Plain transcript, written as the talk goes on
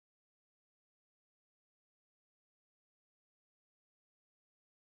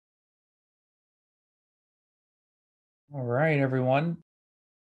All right, everyone.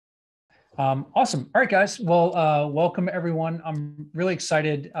 Awesome. All right, guys. Well, welcome everyone. I'm really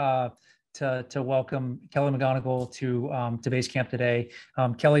excited to welcome Kelly McGonigal to Basecamp today.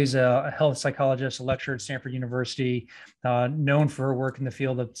 Kelly's a health psychologist, a lecturer at Stanford University, known for her work in the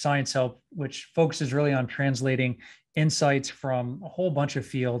field of science help, which focuses really on translating insights from a whole bunch of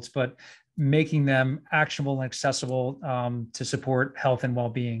fields, but making them actionable and accessible to support health and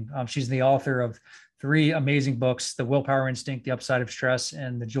well-being. She's the author of three amazing books: The Willpower Instinct, The Upside of Stress,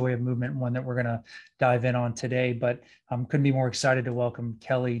 and The Joy of Movement, one that we're going to dive in on today. But couldn't be more excited to welcome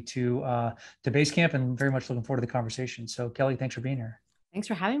Kelly to Basecamp, and very much looking forward to the conversation. So Kelly, thanks for being here. Thanks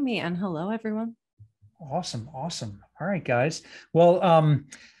for having me, and hello, everyone. Awesome. All right, guys. Well,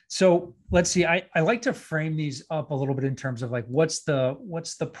 so let's see. I like to frame these up a little bit in terms of like what's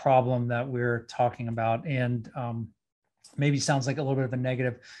the problem that we're talking about, and maybe sounds like a little bit of a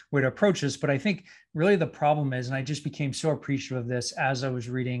negative way to approach this, but I think really the problem is, and I just became so appreciative of this as I was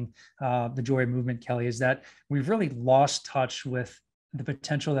reading The Joy of Movement, Kelly, is that we've really lost touch with the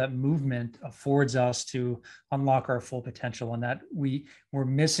potential that movement affords us to unlock our full potential, and that we're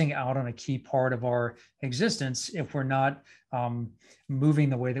missing out on a key part of our existence if we're not moving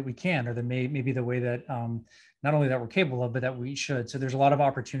the way that we can, or maybe the way that not only that we're capable of, but that we should. So there's a lot of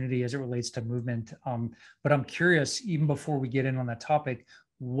opportunity as it relates to movement. But I'm curious, even before we get in on that topic,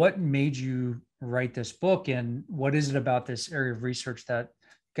 what made you write this book, and what is it about this area of research that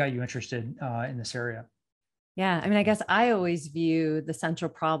got you interested in this area? Yeah, I mean, I guess I always view the central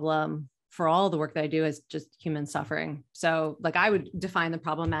problem for all the work that I do as just human suffering. So, like, I would define the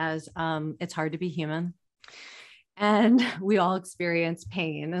problem as it's hard to be human. And we all experience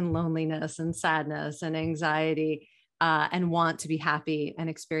pain and loneliness and sadness and anxiety and want to be happy and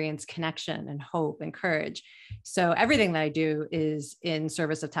experience connection and hope and courage. So everything that I do is in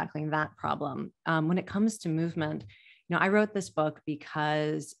service of tackling that problem. When it comes to movement, I wrote this book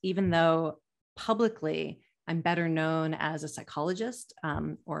because even though publicly I'm better known as a psychologist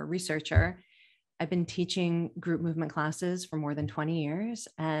or a researcher, I've been teaching group movement classes for more than 20 years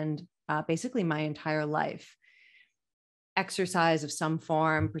and basically my entire life. Exercise of some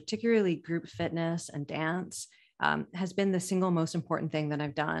form, particularly group fitness and dance, has been the single most important thing that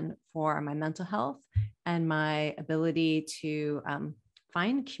I've done for my mental health and my ability to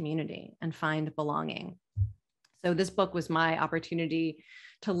find community and find belonging. So this book was my opportunity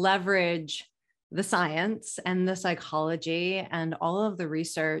to leverage the science and the psychology and all of the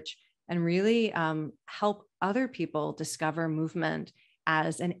research and really help other people discover movement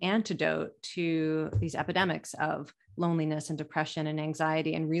as an antidote to these epidemics of loneliness and depression and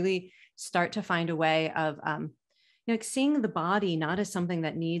anxiety, and really start to find a way of seeing the body not as something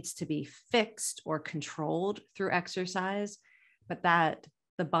that needs to be fixed or controlled through exercise, but that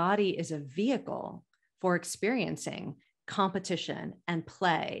the body is a vehicle for experiencing competition and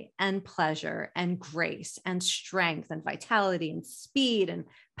play and pleasure and grace and strength and vitality and speed and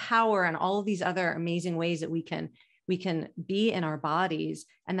power and all of these other amazing ways that we can be in our bodies.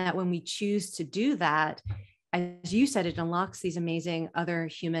 And that when we choose to do that, as you said, it unlocks these amazing other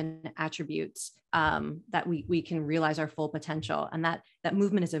human attributes that we can realize our full potential, and that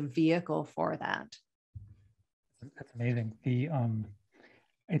movement is a vehicle for that. That's amazing.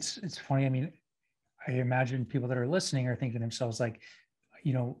 It's funny. I mean, I imagine people that are listening are thinking to themselves like,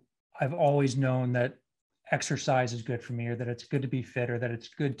 I've always known that exercise is good for me, or that it's good to be fit, or that it's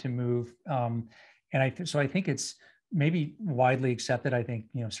good to move. So I think it's maybe widely accepted. I think,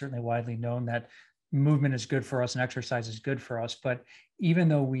 certainly widely known that movement is good for us and exercise is good for us. But even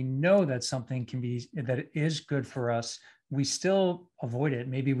though we know that something that it is good for us, we still avoid it.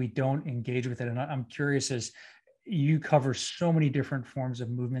 Maybe we don't engage with it. And I'm curious, as you cover so many different forms of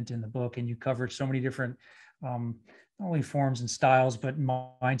movement in the book, and you cover so many different, not only forms and styles, but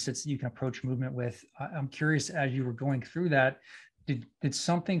mindsets that you can approach movement with. I'm curious, as you were going through that, did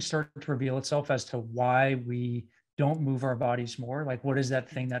something start to reveal itself as to why we don't move our bodies more? Like, what is that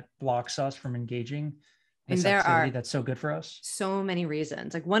thing that blocks us from engaging this activity that's so good for us? So many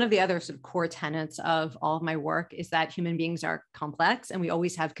reasons. Like, one of the other sort of core tenets of all of my work is that human beings are complex and we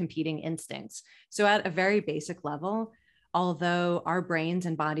always have competing instincts. So at a very basic level, although our brains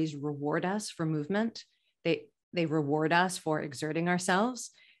and bodies reward us for movement, they reward us for exerting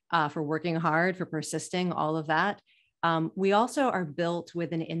ourselves, for working hard, for persisting, all of that. We also are built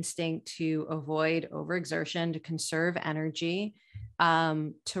with an instinct to avoid overexertion, to conserve energy,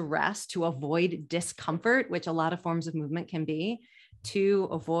 to rest, to avoid discomfort, which a lot of forms of movement can be, to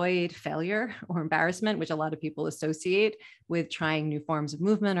avoid failure or embarrassment, which a lot of people associate with trying new forms of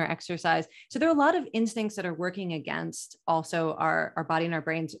movement or exercise. So there are a lot of instincts that are working against also our body and our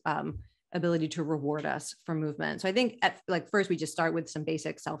brain's ability to reward us for movement. So I think first we just start with some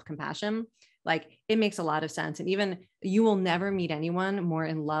basic self-compassion. Like it makes a lot of sense. And even you will never meet anyone more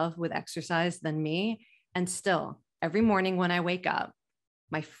in love with exercise than me. And still every morning when I wake up,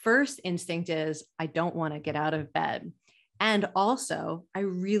 my first instinct is I don't want to get out of bed. And also I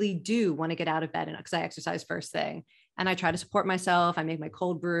really do want to get out of bed because I exercise first thing. And I try to support myself. I make my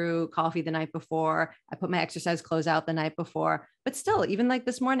cold brew coffee the night before. I put my exercise clothes out the night before. But still, even like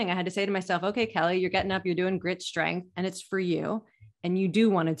this morning, I had to say to myself, okay, Kelly, you're getting up, you're doing grit strength, and it's for you. And you do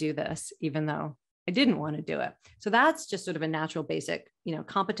want to do this, even though I didn't want to do it. So that's just sort of a natural, basic,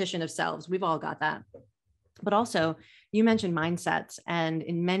 competition of selves. We've all got that. But also, you mentioned mindsets. And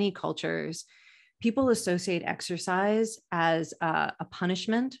in many cultures, people associate exercise as a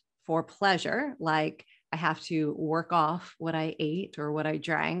punishment for pleasure, like I have to work off what I ate or what I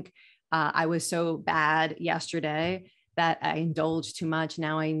drank. I was so bad yesterday that I indulged too much.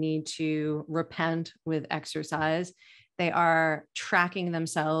 Now I need to repent with exercise. They are tracking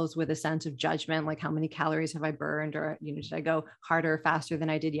themselves with a sense of judgment, like how many calories have I burned, or did I go harder or faster than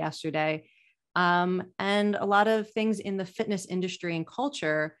I did yesterday? And a lot of things in the fitness industry and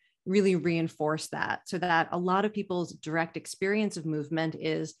culture really reinforce that, so that a lot of people's direct experience of movement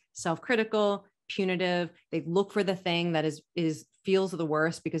is self-critical, punitive. They look for the thing that feels the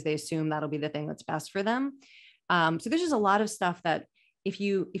worst because they assume that'll be the thing that's best for them. So there's just a lot of stuff that if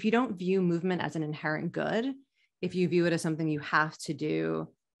you don't view movement as an inherent good, if you view it as something you have to do,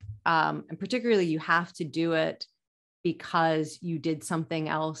 and particularly you have to do it because you did something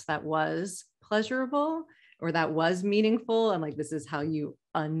else that was pleasurable or that was meaningful, and like this is how you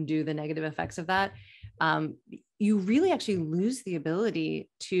undo the negative effects of that, you really actually lose the ability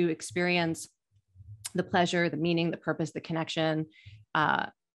to experience the pleasure, the meaning, the purpose, the connection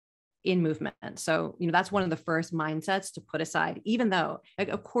in movement. So, that's one of the first mindsets to put aside, even though, like,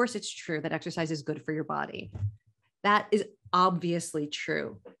 of course, it's true that exercise is good for your body. That is obviously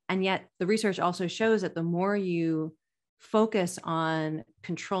true. And yet the research also shows that the more you focus on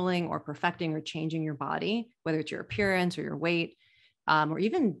controlling or perfecting or changing your body, whether it's your appearance or your weight, or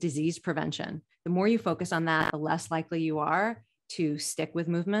even disease prevention, the more you focus on that, the less likely you are to stick with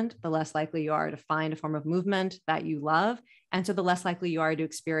movement, the less likely you are to find a form of movement that you love. And so the less likely you are to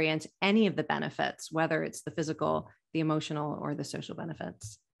experience any of the benefits, whether it's the physical, the emotional, or the social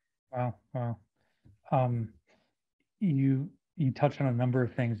benefits. Wow. You touched on a number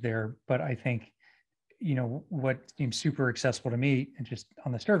of things there, but I think, what seems super accessible to me and just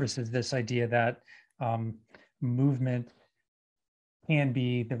on the surface is this idea that movement can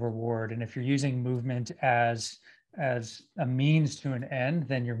be the reward. And if you're using movement as a means to an end,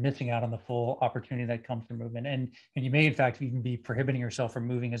 then you're missing out on the full opportunity that comes from movement. And you may, in fact, even be prohibiting yourself from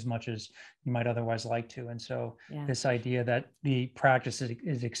moving as much as you might otherwise like to. And so this idea that the practice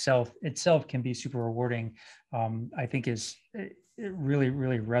is itself can be super rewarding, I think it really,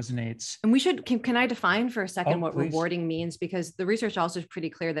 really resonates. And we should, can I define for a second what please. Rewarding means? Because the research also is pretty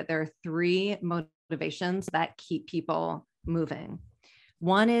clear that there are 3 motivations that keep people moving.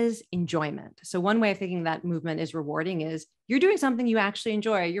 One is enjoyment. So one way of thinking that movement is rewarding is you're doing something you actually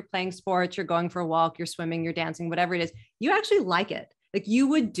enjoy. You're playing sports, you're going for a walk, you're swimming, you're dancing, whatever it is. You actually like it. Like you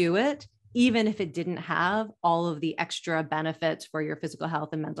would do it even if it didn't have all of the extra benefits for your physical health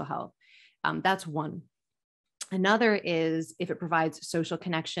and mental health. That's one. Another is if it provides social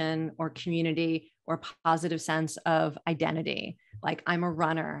connection or community or positive sense of identity. Like I'm a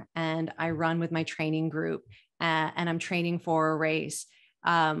runner and I run with my training group and I'm training for a race.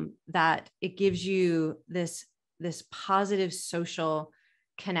 That it gives you this positive social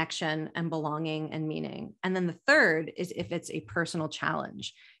connection and belonging and meaning. And then the third is if it's a personal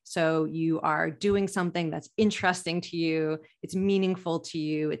challenge. So you are doing something that's interesting to you, it's meaningful to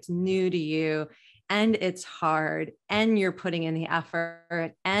you, it's new to you, and it's hard, and you're putting in the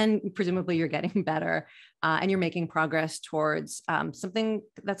effort, and presumably you're getting better, and you're making progress towards something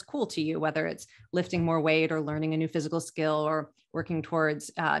that's cool to you, whether it's lifting more weight or learning a new physical skill or working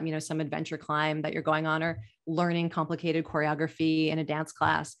towards some adventure climb that you're going on, or learning complicated choreography in a dance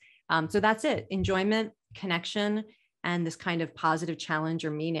class. So that's it: enjoyment, connection, and this kind of positive challenge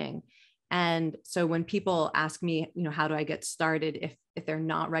or meaning. And so when people ask me, how do I get started if they're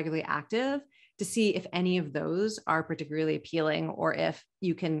not regularly active, to see if any of those are particularly appealing, or if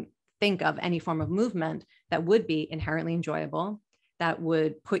you can think of any form of movement that would be inherently enjoyable, that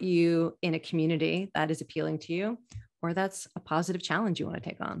would put you in a community that is appealing to you, or that's a positive challenge you want to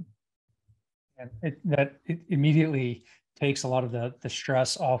take on. And it immediately takes a lot of the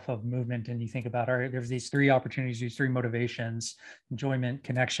stress off of movement. And you think about, all right, there's these 3 opportunities, these 3 motivations: enjoyment,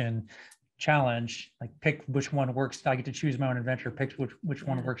 connection, challenge, like pick which one works. I get to choose my own adventure, pick which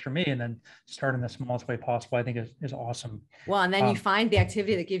one works for me, and then start in the smallest way possible, I think is awesome. Well, and then you find the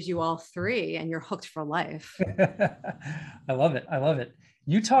activity that gives you all three and you're hooked for life. I love it. I love it.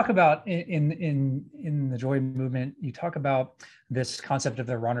 You talk about in the joy movement, you talk about this concept of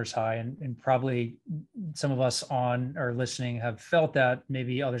the runner's high, and probably some of us on or listening have felt that.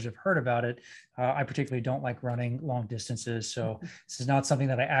 Maybe others have heard about it. I particularly don't like running long distances, so this is not something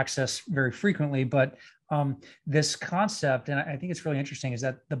that I access very frequently. But this concept, and I think it's really interesting, is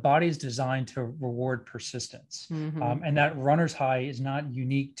that the body is designed to reward persistence, and that runner's high is not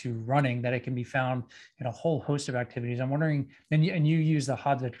unique to running, that it can be found in a whole host of activities. I'm wondering, and you use the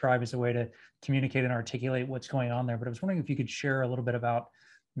Hadza tribe as a way to communicate and articulate what's going on there, but I was wondering if you could share a little bit about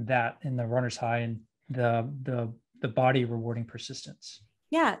that in the runner's high and the body rewarding persistence.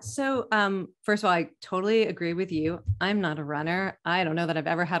 Yeah. So first of all, I totally agree with you. I'm not a runner. I don't know that I've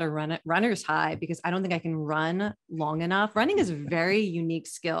ever had a runner's high because I don't think I can run long enough. Running is a very unique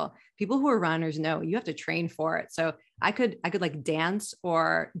skill. People who are runners know you have to train for it. So I could like dance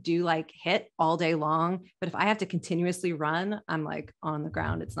or do like HIIT all day long, but if I have to continuously run, I'm like on the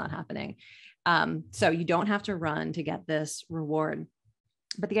ground. It's not happening. So you don't have to run to get this reward.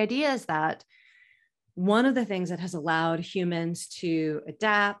 But the idea is that one of the things that has allowed humans to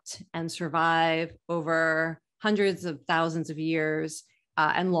adapt and survive over hundreds of thousands of years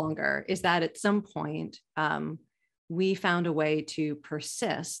and longer is that at some point, we found a way to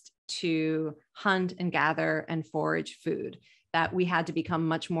persist, to hunt and gather and forage food, that we had to become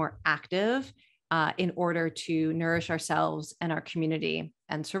much more active in order to nourish ourselves and our community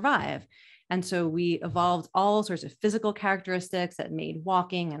and survive. And so we evolved all sorts of physical characteristics that made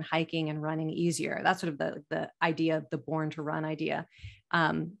walking and hiking and running easier. That's sort of the idea of the born to run idea.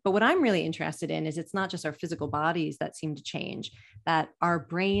 But what I'm really interested in is it's not just our physical bodies that seem to change, that our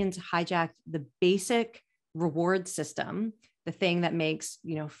brains hijacked the basic reward system, the thing that makes,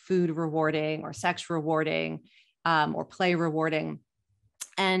 food rewarding or sex rewarding or play rewarding.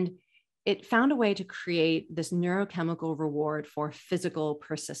 And it found a way to create this neurochemical reward for physical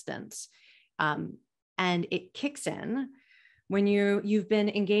persistence. And it kicks in when you've been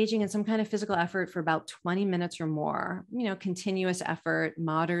engaging in some kind of physical effort for about 20 minutes or more, continuous effort,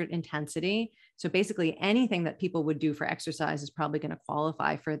 moderate intensity. So basically anything that people would do for exercise is probably going to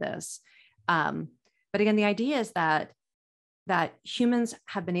qualify for this. But again, the idea is that humans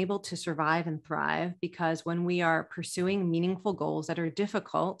have been able to survive and thrive because when we are pursuing meaningful goals that are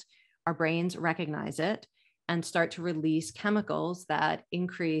difficult, our brains recognize it and start to release chemicals that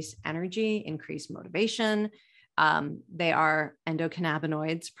increase energy, increase motivation. They are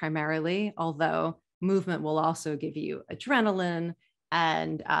endocannabinoids primarily, although movement will also give you adrenaline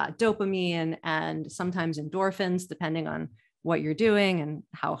and dopamine and sometimes endorphins, depending on what you're doing and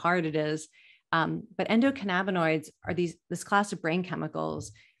how hard it is. But endocannabinoids are this class of brain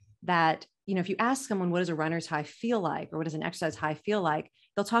chemicals that, if you ask someone, what does a runner's high feel like, or what does an exercise high feel like,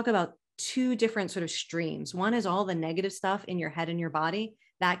 they'll talk about two different sort of streams. One is all the negative stuff in your head and your body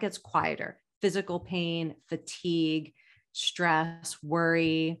that gets quieter: physical pain, fatigue, stress,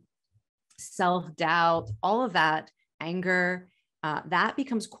 worry, self-doubt, all of that, anger, that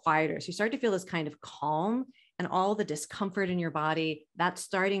becomes quieter. So you start to feel this kind of calm, and all the discomfort in your body, that's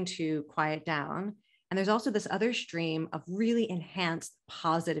starting to quiet down. And there's also this other stream of really enhanced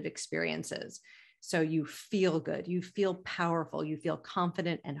positive experiences. So you feel good, you feel powerful, you feel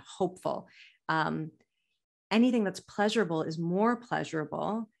confident and hopeful. Anything that's pleasurable is more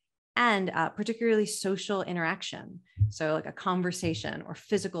pleasurable, and particularly social interaction. So like a conversation or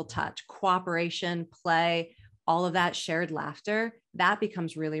physical touch, cooperation, play, all of that, shared laughter, that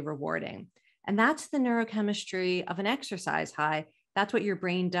becomes really rewarding. And that's the neurochemistry of an exercise high. That's what your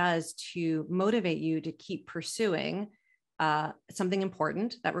brain does to motivate you to keep pursuing something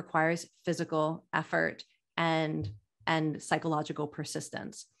important that requires physical effort and psychological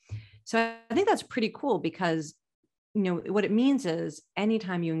persistence. So I think that's pretty cool because, what it means is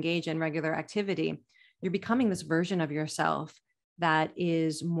anytime you engage in regular activity, you're becoming this version of yourself that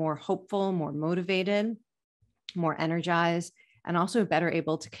is more hopeful, more motivated, more energized, and also better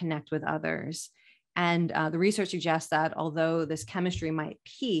able to connect with others. And the research suggests that although this chemistry might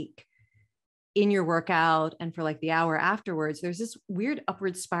peak in your workout and for like the hour afterwards, there's this weird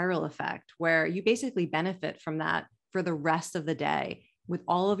upward spiral effect where you basically benefit from that for the rest of the day. With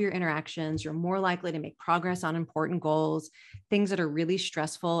all of your interactions, you're more likely to make progress on important goals. Things that are really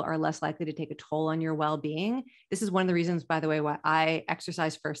stressful are less likely to take a toll on your well-being. This is one of the reasons, by the way, why I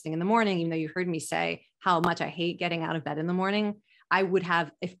exercise first thing in the morning, even though you heard me say how much I hate getting out of bed in the morning. I would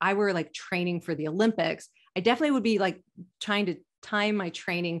have, if I were like training for the Olympics, I definitely would be like trying to time my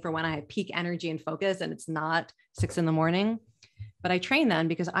training for when I have peak energy and focus, and it's not 6 a.m, but I train then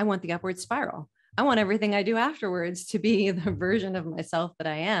because I want the upward spiral. I want everything I do afterwards to be the version of myself that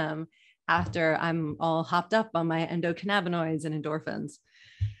I am after I'm all hopped up on my endocannabinoids and endorphins.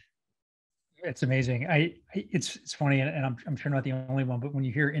 It's amazing. It's funny, and I'm sure not the only one, but when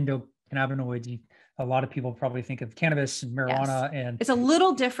you hear endocannabinoids, a lot of people probably think of cannabis and marijuana. Yes. And it's a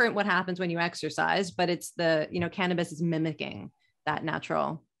little different what happens when you exercise, but it's cannabis is mimicking that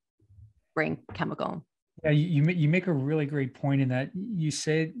natural brain chemical. Yeah, you make a really great point in that you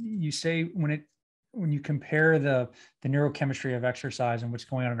say when you compare the neurochemistry of exercise and what's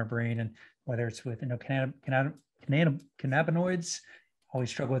going on in our brain, and whether it's with cannabinoids, always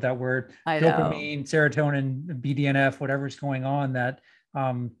struggle with that word, dopamine, serotonin, BDNF, whatever's going on, that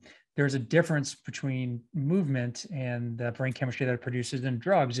there's a difference between movement and the brain chemistry that it produces in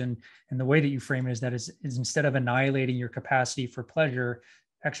drugs. And the way that you frame it is instead of annihilating your capacity for pleasure,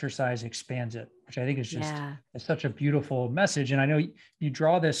 exercise expands it, which I think is just it's such a beautiful message. And I know you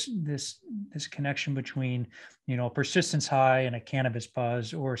draw this connection between, persistence high and a cannabis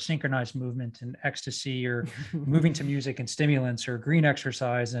buzz, or synchronized movement and ecstasy, or moving to music and stimulants, or green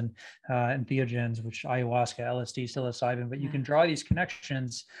exercise and entheogens, which ayahuasca, LSD, psilocybin. But you can draw these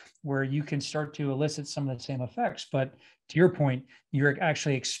connections where you can start to elicit some of the same effects. But to your point, you're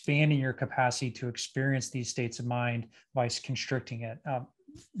actually expanding your capacity to experience these states of mind by constricting it.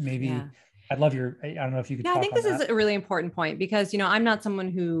 I'd love I don't know if you could talk I think this is a really important point, because, I'm not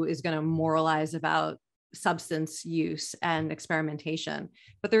someone who is going to moralize about substance use and experimentation,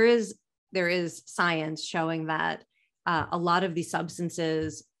 but there is science showing that a lot of these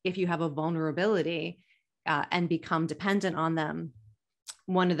substances, if you have a vulnerability and become dependent on them,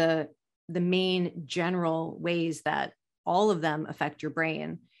 one of the main general ways that all of them affect your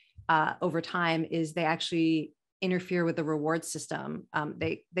brain over time is they actually interfere with the reward system.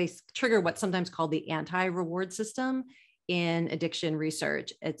 They trigger what's sometimes called the anti-reward system in addiction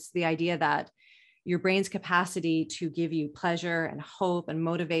research. It's the idea that your brain's capacity to give you pleasure and hope and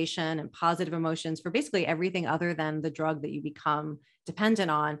motivation and positive emotions for basically everything other than the drug that you become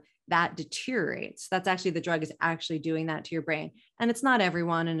dependent on, that deteriorates. That's actually, the drug is actually doing that to your brain. And it's not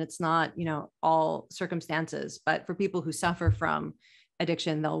everyone, and it's not, all circumstances, but for people who suffer from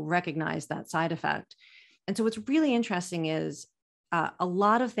addiction, they'll recognize that side effect. And so what's really interesting is a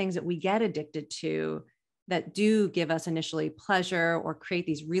lot of things that we get addicted to that do give us initially pleasure or create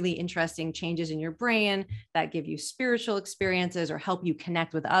these really interesting changes in your brain that give you spiritual experiences or help you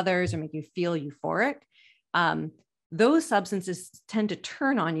connect with others or make you feel euphoric. Those substances tend to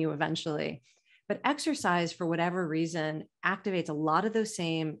turn on you eventually. But exercise, for whatever reason, activates a lot of those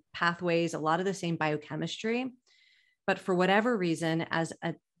same pathways, a lot of the same biochemistry. But for whatever reason, as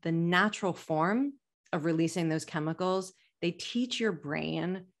the natural form of releasing those chemicals, they teach your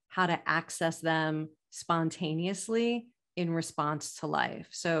brain how to access them spontaneously in response to life.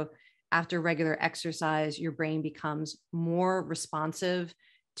 So after regular exercise, your brain becomes more responsive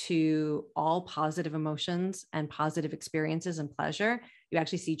to all positive emotions and positive experiences and pleasure. You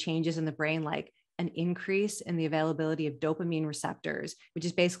actually see changes in the brain, like an increase in the availability of dopamine receptors, which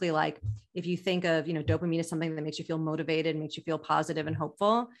is basically like, if you think of, dopamine as something that makes you feel motivated, makes you feel positive and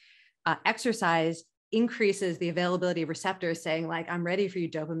hopeful, exercise increases the availability of receptors saying like, I'm ready for you,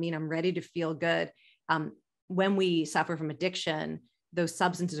 dopamine, I'm ready to feel good. When we suffer from addiction, those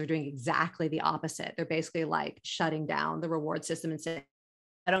substances are doing exactly the opposite. They're basically like shutting down the reward system and saying,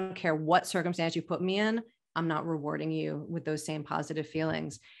 I don't care what circumstance you put me in, I'm not rewarding you with those same positive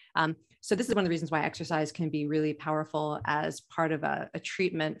feelings. So this is one of the reasons why exercise can be really powerful as part of a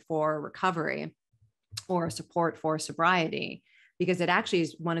treatment for recovery or support for sobriety, because it actually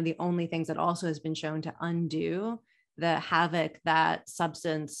is one of the only things that also has been shown to undo the havoc that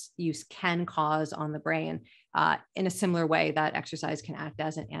substance use can cause on the brain in a similar way that exercise can act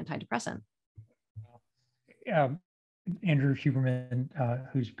as an antidepressant. Andrew Huberman,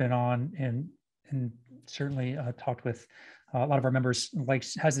 who's been on and certainly talked with a lot of our members,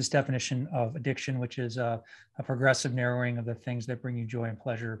 has this definition of addiction, which is a progressive narrowing of the things that bring you joy and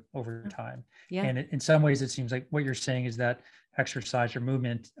pleasure over time. Yeah. And in some ways, it seems like what you're saying is that exercise or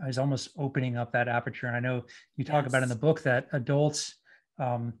movement is almost opening up that aperture. And I know you talk about in the book that adults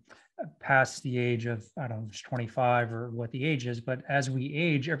past the age of, I don't know, 25 or what the age is, but as we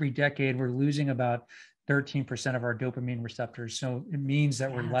age, every decade, we're losing about 13% of our dopamine receptors. So it means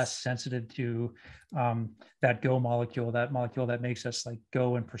that we're less sensitive to that go molecule, that molecule that makes us like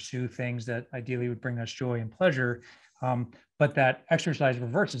go and pursue things that ideally would bring us joy and pleasure. But that exercise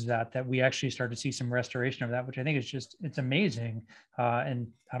reverses that we actually start to see some restoration of that, which I think is just, it's amazing. And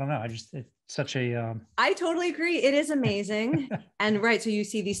I don't know, it's such a, I totally agree. It is amazing. And right. So you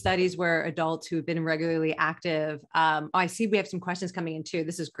see these studies where adults who've been regularly active, I see we have some questions coming in too.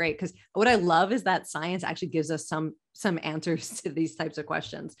 This is great. Because what I love is that science actually gives us some answers to these types of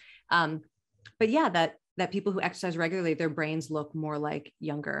questions. But yeah, that people who exercise regularly, their brains look more like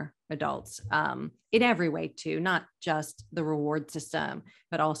younger adults, in every way too, not just the reward system,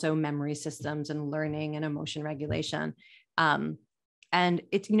 but also memory systems and learning and emotion regulation. And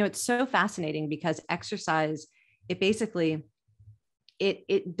it's, it's so fascinating because exercise, it basically,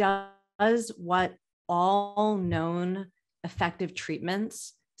 it does what all known effective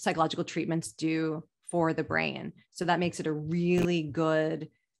treatments, psychological treatments do for the brain. So that makes it a really good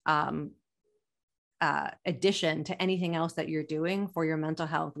addition to anything else that you're doing for your mental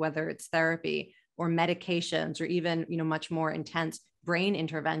health, whether it's therapy or medications, or even, much more intense brain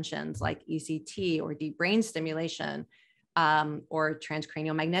interventions like ECT or deep brain stimulation, or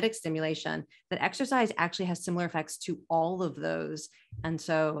transcranial magnetic stimulation. That exercise actually has similar effects to all of those, and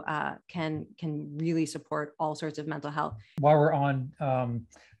so can really support all sorts of mental health. While we're on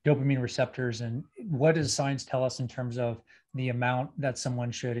dopamine receptors, and what does science tell us in terms of the amount that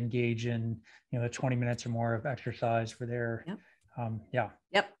someone should engage in, 20 minutes or more of exercise for their,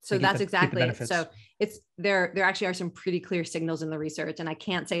 Yep. So that's exactly it. So there actually are some pretty clear signals in the research, and I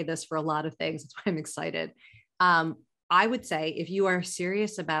can't say this for a lot of things. That's why I'm excited. I would say if you are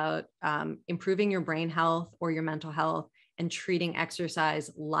serious about improving your brain health or your mental health and treating exercise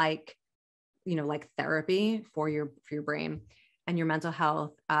like therapy for your brain and your mental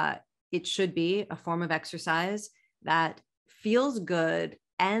health, it should be a form of exercise that feels good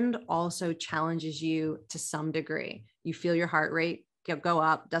and also challenges you to some degree. You feel your heart rate go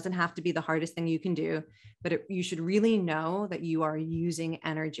up. Doesn't have to be the hardest thing you can do, but you should really know that you are using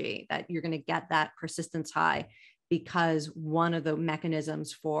energy, that you're going to get that persistence high, because one of the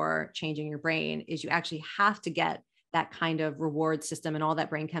mechanisms for changing your brain is you actually have to get that kind of reward system and all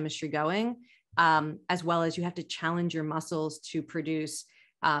that brain chemistry going, as well as you have to challenge your muscles to produce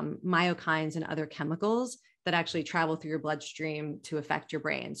myokines and other chemicals that actually travel through your bloodstream to affect your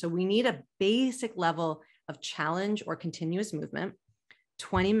brain. So we need a basic level of challenge or continuous movement,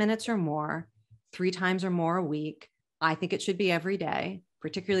 20 minutes or more, 3 times or more a week. I think it should be every day,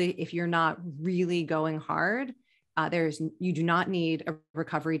 particularly if you're not really going hard. You do not need a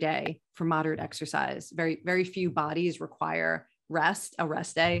recovery day for moderate exercise. Very, very few bodies require a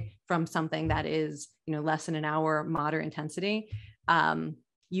rest day from something that is, less than an hour, moderate intensity.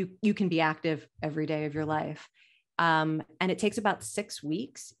 You can be active every day of your life. And it takes about 6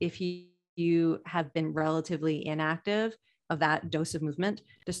 weeks if you have been relatively inactive of that dose of movement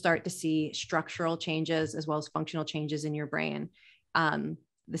to start to see structural changes as well as functional changes in your brain.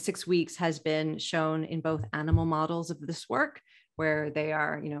 The 6 weeks has been shown in both animal models of this work, where they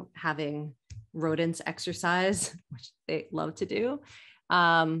are, having rodents exercise, which they love to do,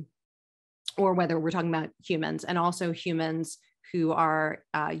 or whether we're talking about humans, and also humans who are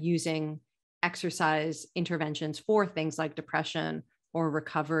using exercise interventions for things like depression or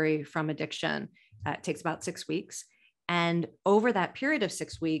recovery from addiction. It takes about 6 weeks. And over that period of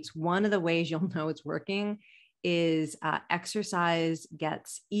 6 weeks, one of the ways you'll know it's working is exercise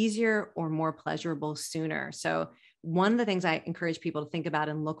gets easier or more pleasurable sooner. So one of the things I encourage people to think about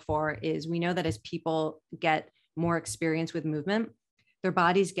and look for is, we know that as people get more experience with movement, their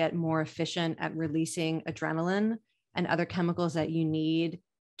bodies get more efficient at releasing adrenaline and other chemicals that you need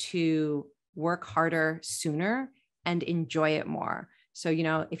to work harder sooner and enjoy it more. So,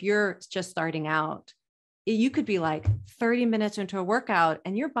 if you're just starting out, you could be like 30 minutes into a workout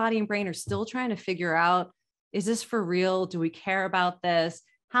and your body and brain are still trying to figure out, is this for real? Do we care about this?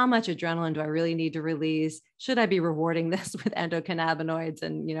 How much adrenaline do I really need to release? Should I be rewarding this with endocannabinoids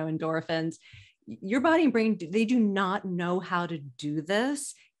and, endorphins? Your body and brain, they do not know how to do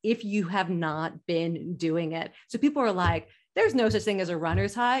this if you have not been doing it. So people are like, there's no such thing as a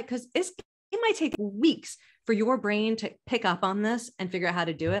runner's high, because it might take weeks for your brain to pick up on this and figure out how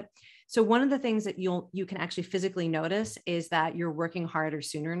to do it. So one of the things that you can actually physically notice is that you're working harder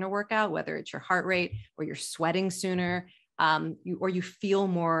sooner in a workout, whether it's your heart rate or you're sweating sooner, or you feel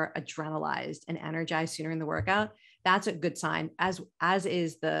more adrenalized and energized sooner in the workout. That's a good sign, as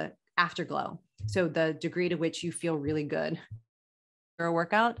is the afterglow. So the degree to which you feel really good for a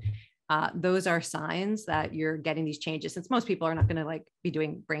workout, those are signs that you're getting these changes, since most people are not going to be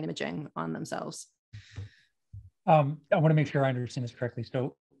doing brain imaging on themselves. I want to make sure I understand this correctly.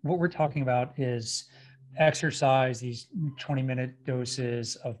 So what we're talking about is exercise, these 20-minute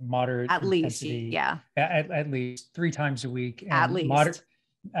doses of moderate at intensity, least, yeah, at least 3 times a week, and at least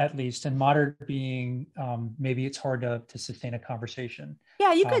at least, and moderate being maybe it's hard to sustain a conversation.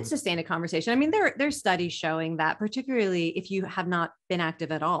 Yeah, you could sustain a conversation. I mean, there's studies showing that, particularly if you have not been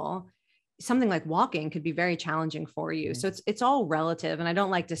active at all, something like walking could be very challenging for you. So it's all relative. And I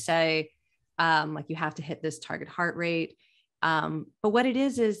don't like to say like you have to hit this target heart rate. But what it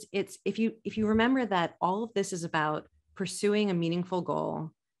is it's if you remember that all of this is about pursuing a meaningful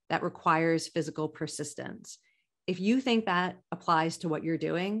goal that requires physical persistence. If you think that applies to what you're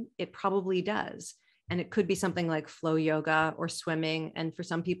doing, it probably does. And it could be something like flow yoga or swimming. And for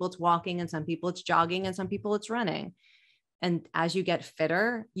some people, it's walking, and some people it's jogging, and some people it's running. And as you get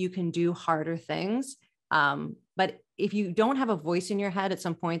fitter, you can do harder things. But if you don't have a voice in your head at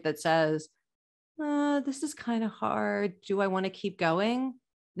some point that says, this is kind of hard, do I want to keep going?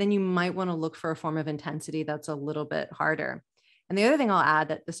 Then you might want to look for a form of intensity that's a little bit harder. And the other thing I'll add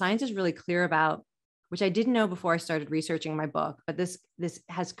that the science is really clear about, which I didn't know before I started researching my book, but this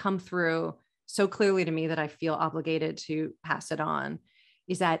has come through so clearly to me that I feel obligated to pass it on,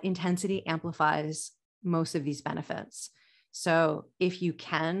 is that intensity amplifies most of these benefits. So if you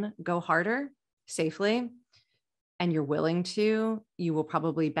can go harder safely and you're willing to, you will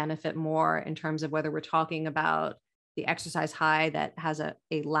probably benefit more in terms of whether we're talking about the exercise high that has a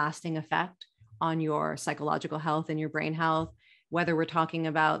lasting effect on your psychological health and your brain health, whether we're talking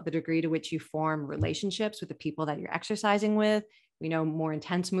about the degree to which you form relationships with the people that you're exercising with. We know more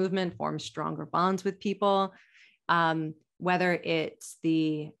intense movement forms stronger bonds with people. Whether it's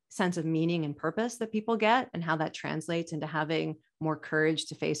the sense of meaning and purpose that people get and how that translates into having more courage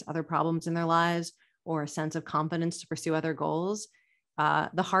to face other problems in their lives, or a sense of confidence to pursue other goals.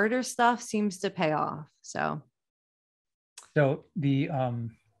 The harder stuff seems to pay off. So the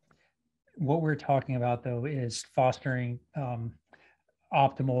what we're talking about though is fostering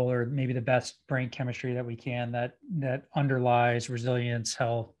optimal, or maybe the best brain chemistry that we can, that underlies resilience,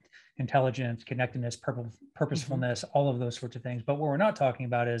 health, intelligence, connectedness, purposefulness, all of those sorts of things. But what we're not talking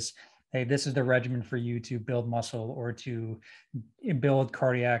about is, hey, this is the regimen for you to build muscle or to build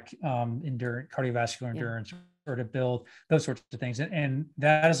cardiac endurance, cardiovascular endurance, or to build those sorts of things. And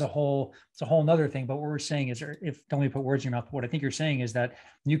that is it's a whole nother thing. But what we're saying is, don't let me put words in your mouth, what I think you're saying is that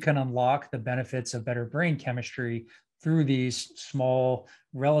you can unlock the benefits of better brain chemistry through these small,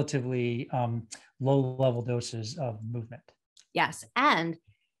 relatively low level doses of movement. Yes. And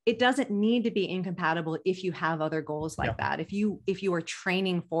it doesn't need to be incompatible if you have other goals like that. If you are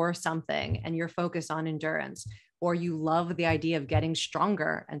training for something and you're focused on endurance, or you love the idea of getting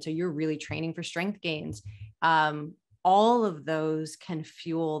stronger, and so you're really training for strength gains, all of those can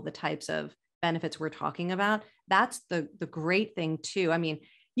fuel the types of benefits we're talking about. That's the great thing too. I mean,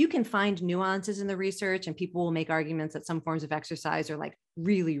 you can find nuances in the research, and people will make arguments that some forms of exercise are like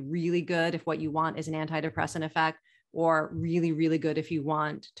really, really good if what you want is an antidepressant effect, or really, really good if you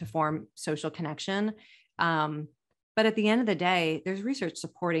want to form social connection. But at the end of the day, there's research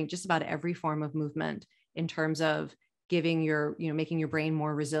supporting just about every form of movement in terms of making your brain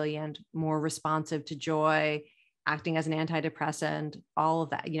more resilient, more responsive to joy, acting as an antidepressant, all of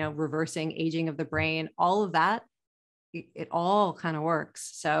that, reversing aging of the brain, all of that. It all kind of works.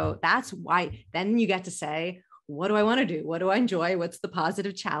 So that's why then you get to say, what do I want to do? What do I enjoy? What's the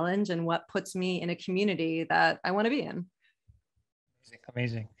positive challenge? And what puts me in a community that I want to be in?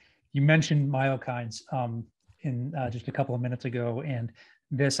 Amazing. You mentioned myokines in just a couple of minutes ago. And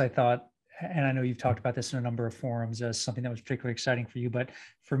this, I thought, and I know you've talked about this in a number of forums as something that was particularly exciting for you, but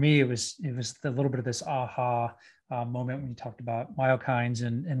for me, it was a little bit of this aha moment when you talked about myokines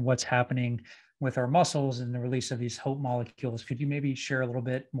and what's happening with our muscles and the release of these hope molecules. Could you maybe share a little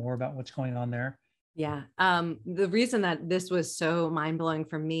bit more about what's going on there? Yeah. The reason that this was so mind-blowing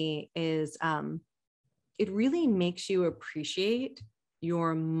for me is it really makes you appreciate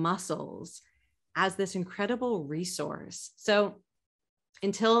your muscles as this incredible resource. So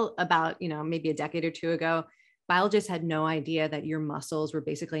until about, maybe a decade or two ago, biologists had no idea that your muscles were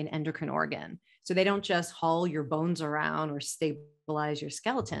basically an endocrine organ. So they don't just haul your bones around or stabilize your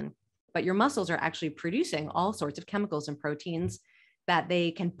skeleton, but your muscles are actually producing all sorts of chemicals and proteins that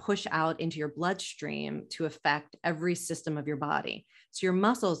they can push out into your bloodstream to affect every system of your body. So your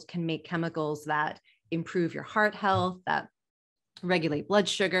muscles can make chemicals that improve your heart health, that regulate blood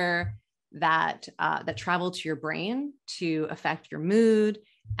sugar, that travel to your brain to affect your mood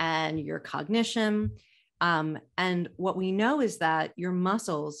and your cognition. And what we know is that your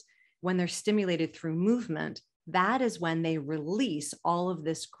muscles, when they're stimulated through movement, that is when they release all of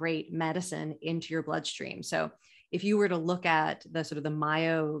this great medicine into your bloodstream. So if you were to look at the sort of the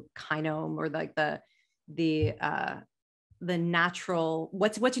myokinome, or like the natural,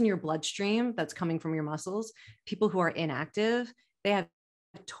 what's in your bloodstream that's coming from your muscles, people who are inactive, they have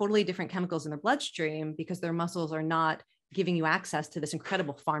totally different chemicals in their bloodstream because their muscles are not giving you access to this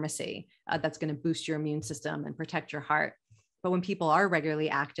incredible pharmacy that's going to boost your immune system and protect your heart. But when people are regularly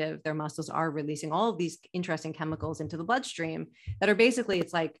active, their muscles are releasing all of these interesting chemicals into the bloodstream that are basically,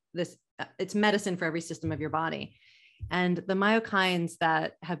 it's like this, it's medicine for every system of your body. And the myokines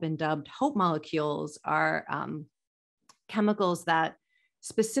that have been dubbed hope molecules are chemicals that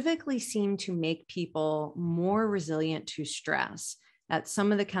specifically seem to make people more resilient to stress. That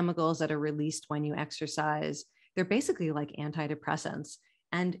some of the chemicals that are released when you exercise, they're basically like antidepressants.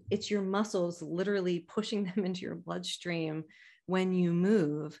 And it's your muscles literally pushing them into your bloodstream when you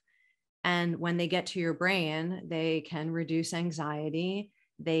move. And when they get to your brain, they can reduce anxiety.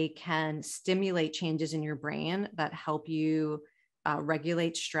 They can stimulate changes in your brain that help you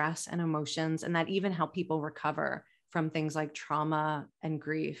regulate stress and emotions, and that even help people recover from things like trauma and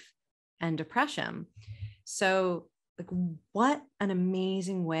grief and depression. So, like, what an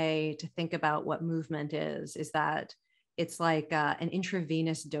amazing way to think about what movement is that it's like an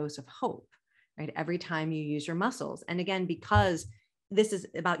intravenous dose of hope, right? Every time you use your muscles. And again, because this is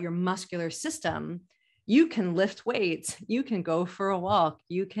about your muscular system, you can lift weights, you can go for a walk,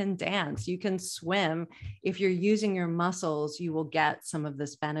 you can dance, you can swim. If you're using your muscles, you will get some of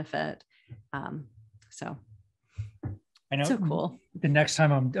this benefit. So I know. So cool. The next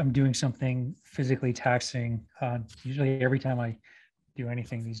time I'm doing something physically taxing, usually every time I do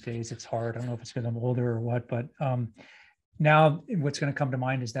anything these days, it's hard. I don't know if it's because I'm older or what, but now what's going to come to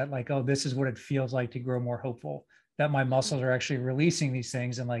mind is that, like, oh, this is what it feels like to grow more hopeful, that my muscles are actually releasing these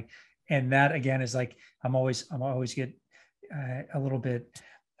things. And like, and that again is like, I'm always get a little bit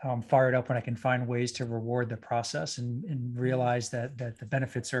fired up when I can find ways to reward the process and realize that the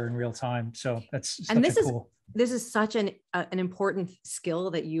benefits are in real time. So that's cool. This is such an important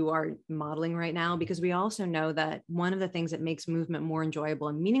skill that you are modeling right now, because we also know that one of the things that makes movement more enjoyable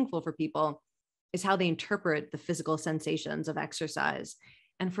and meaningful for people is how they interpret the physical sensations of exercise.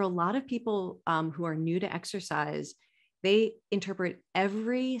 And for a lot of people who are new to exercise, they interpret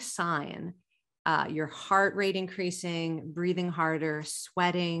every sign, your heart rate increasing, breathing harder,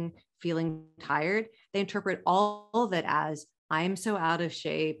 sweating, feeling tired. They interpret all of it as, I'm so out of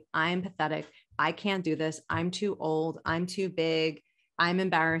shape, I'm pathetic, I can't do this, I'm too old, I'm too big, I'm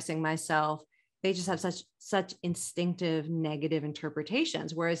embarrassing myself. They just have such instinctive negative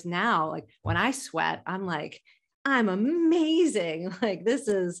interpretations. Whereas now, like when I sweat, I'm like, I'm amazing. Like this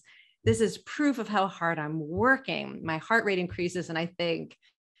is proof of how hard I'm working. My heart rate increases and I think,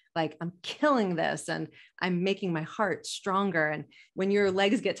 like, I'm killing this and I'm making my heart stronger. And when your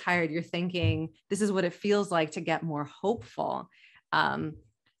legs get tired, you're thinking, this is what it feels like to get more hopeful.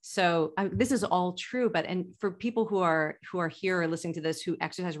 So this is all true, and for people who are here or listening to this, who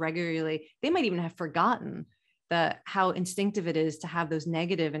exercise regularly, they might even have forgotten how instinctive it is to have those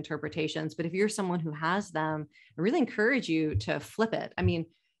negative interpretations. But if you're someone who has them, I really encourage you to flip it. I mean,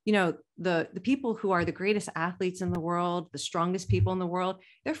 you know, the people who are the greatest athletes in the world, the strongest people in the world,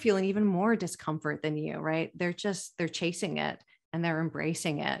 they're feeling even more discomfort than you, right? They're chasing it and they're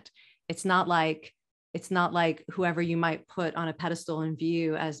embracing it. It's not like whoever you might put on a pedestal in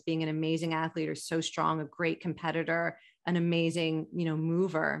view as being an amazing athlete or so strong, a great competitor, an amazing,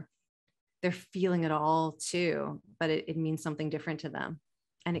 mover. They're feeling it all too, but it means something different to them,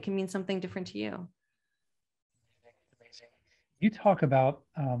 and it can mean something different to you. Amazing. You talk about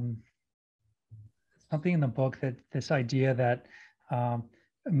something in the book, that this idea that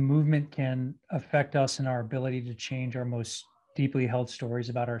movement can affect us in our ability to change our most deeply held stories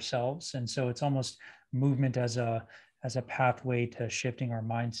about ourselves. And so it's almost movement as a pathway to shifting our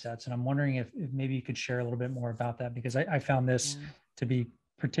mindsets. And I'm wondering if maybe you could share a little bit more about that, because I found this to be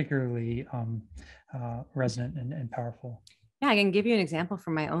particularly resonant and powerful. Yeah, I can give you an example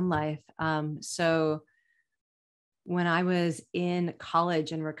from my own life. So when I was in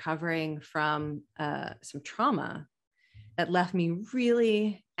college and recovering from some trauma that left me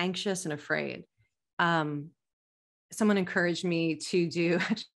really anxious and afraid, someone encouraged me to do,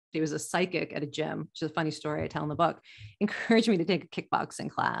 it was a psychic at a gym, which is a funny story I tell in the book, encouraged me to take a kickboxing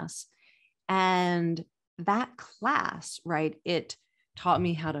class. And that class, right, it taught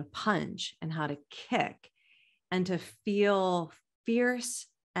me how to punch and how to kick and to feel fierce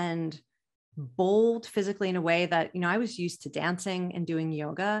and bold physically in a way that, I was used to dancing and doing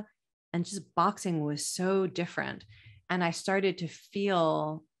yoga, and just boxing was so different. And I started to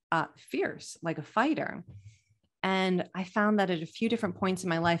feel fierce, like a fighter. And I found that at a few different points in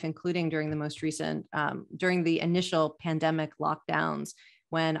my life, including during the most recent, during the initial pandemic lockdowns,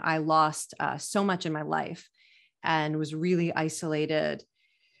 when I lost so much in my life and was really isolated,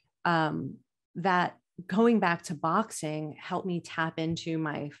 that going back to boxing helped me tap into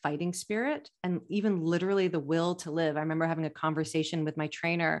my fighting spirit and even literally the will to live. I remember having a conversation with my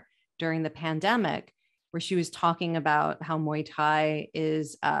trainer during the pandemic where she was talking about how Muay Thai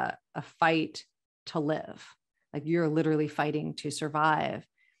is a fight to live. Like you're literally fighting to survive.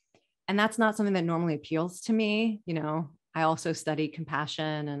 And that's not something that normally appeals to me. You know, I also study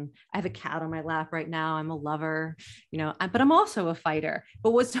compassion and I have a cat on my lap right now. I'm a lover, you know, but I'm also a fighter.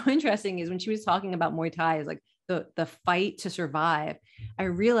 But what's so interesting is when she was talking about Muay Thai is like the fight to survive, I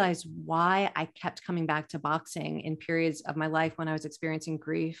realized why I kept coming back to boxing in periods of my life when I was experiencing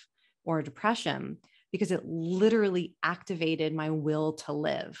grief or depression, because it literally activated my will to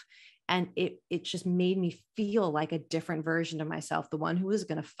live. And it just made me feel like a different version of myself, the one who was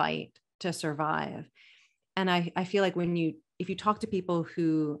going to fight to survive. And I feel like if you talk to people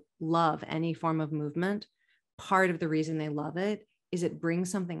who love any form of movement, part of the reason they love it is it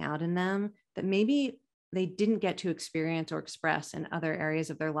brings something out in them that maybe they didn't get to experience or express in other areas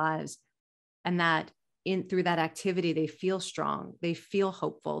of their lives. And that through that activity, they feel strong, they feel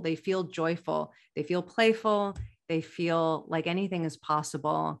hopeful, they feel joyful, they feel playful, they feel like anything is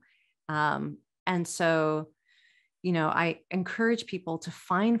possible. And so, you know, I encourage people to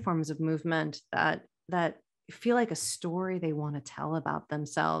find forms of movement that feel like a story they want to tell about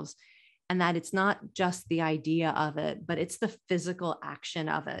themselves, and that it's not just the idea of it, but it's the physical action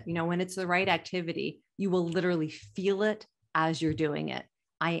of it. You know, when it's the right activity, you will literally feel it as you're doing it.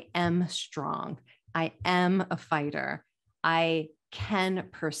 I am strong. I am a fighter. I can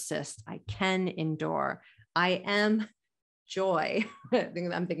persist. I can endure. I am joy.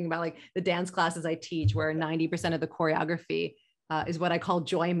 I'm thinking about like the dance classes I teach where 90% of the choreography is what I call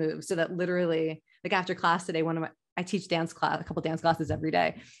joy moves. So that literally, like after class today, I teach dance class, a couple dance classes every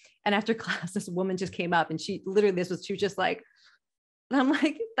day. And after class, this woman just came up and she literally, she was just like, and I'm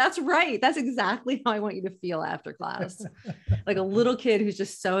like, that's right. That's exactly how I want you to feel after class. Like a little kid who's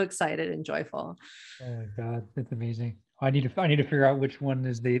just so excited and joyful. Oh my God, that's amazing. I need to figure out which one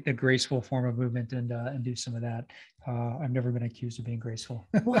is the graceful form of movement and do some of that. I've never been accused of being graceful.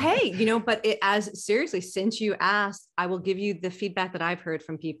 Well, hey, you know, but as seriously, since you asked, I will give you the feedback that I've heard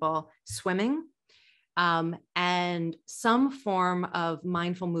from people: swimming, and some form of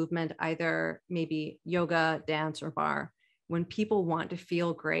mindful movement, either maybe yoga, dance, or bar. When people want to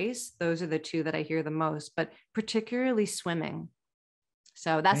feel grace, those are the two that I hear the most, but particularly swimming.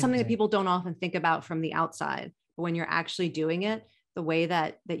 So that's something that people don't often think about from the outside. But when you're actually doing it, the way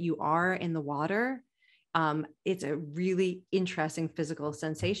that you are in the water, it's a really interesting physical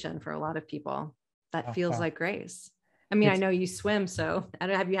sensation for a lot of people that feels like grace. I mean, I know you swim, so I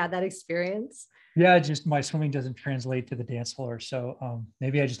don't know, have you had that experience? Yeah, just my swimming doesn't translate to the dance floor. So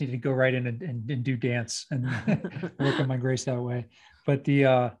maybe I just need to go right in and do dance and work on my grace that way. But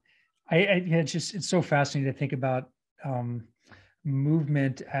it's so fascinating to think about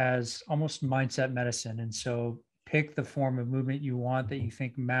movement as almost mindset medicine. And so pick the form of movement you want that you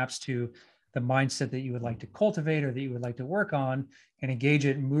think maps to the mindset that you would like to cultivate or that you would like to work on, and engage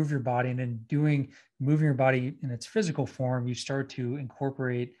it and move your body. And in moving your body in its physical form, you start to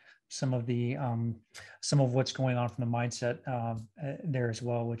incorporate some of what's going on from the mindset there as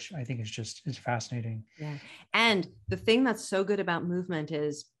well, which I think is fascinating. Yeah. And the thing that's so good about movement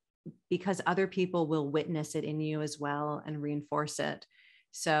is because other people will witness it in you as well and reinforce it.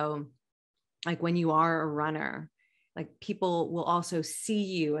 So like when you are a runner, like people will also see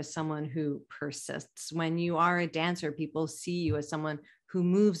you as someone who persists. When you are a dancer, people see you as someone who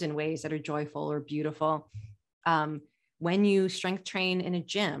moves in ways that are joyful or beautiful. When you strength train in a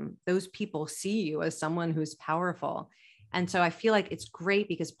gym, those people see you as someone who's powerful. And so I feel like it's great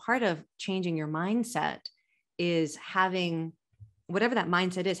because part of changing your mindset is having whatever that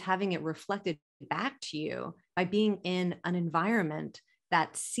mindset is, having it reflected back to you by being in an environment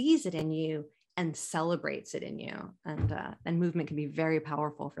that sees it in you and celebrates it in you. And movement can be very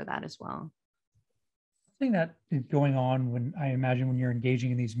powerful for that as well. Something that is going on when you're engaging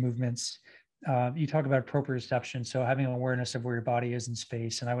in these movements, you talk about proprioception. So having an awareness of where your body is in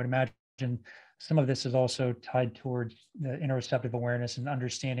space. And I would imagine some of this is also tied towards the interoceptive awareness and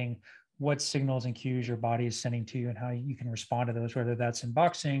understanding what signals and cues your body is sending to you and how you can respond to those, whether that's in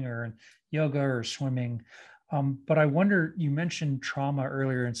boxing or in yoga or swimming. But I wonder, you mentioned trauma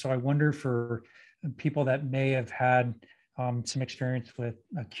earlier. And so I wonder for people that may have had some experience with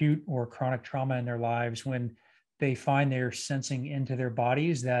acute or chronic trauma in their lives, when they find they're sensing into their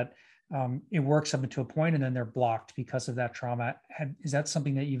bodies that it works up to a point and then they're blocked because of that trauma. Is that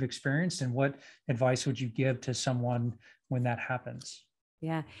something that you've experienced? And what advice would you give to someone when that happens?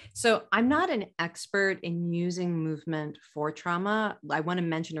 Yeah. So I'm not an expert in using movement for trauma. I want to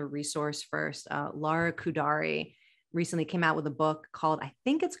mention a resource first. Lara Kudari recently came out with a book called, I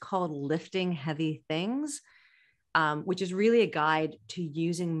think it's called Lifting Heavy Things, which is really a guide to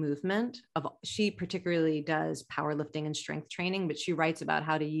using movement. She particularly does powerlifting and strength training, but she writes about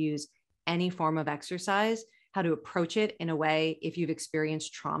how to use any form of exercise, how to approach it in a way, if you've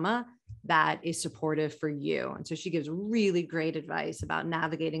experienced trauma, that is supportive for you. And so she gives really great advice about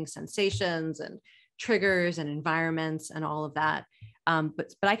navigating sensations and triggers and environments and all of that.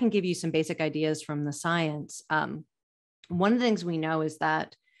 But I can give you some basic ideas from the science. One of the things we know is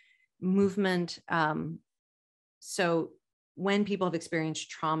that movement, so when people have experienced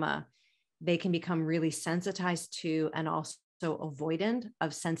trauma, they can become really sensitized to and also avoidant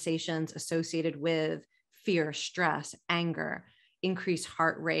of sensations associated with fear, stress, anger, increased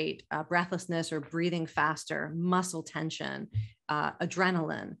heart rate, breathlessness or breathing faster, muscle tension,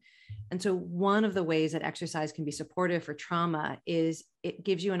 adrenaline. And so one of the ways that exercise can be supportive for trauma is it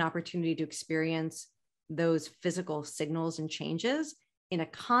gives you an opportunity to experience those physical signals and changes in a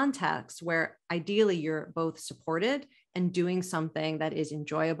context where ideally you're both supported and doing something that is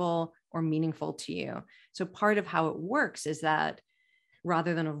enjoyable or meaningful to you. So part of how it works is that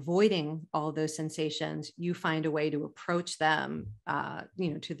rather than avoiding all of those sensations, you find a way to approach them,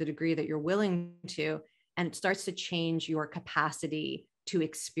 to the degree that you're willing to, and it starts to change your capacity to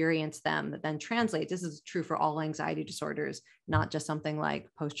experience them. That then translates. This is true for all anxiety disorders, not just something like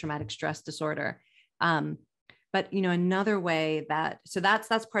post-traumatic stress disorder. But another way that's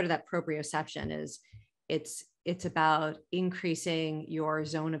part of that proprioception is it's about increasing your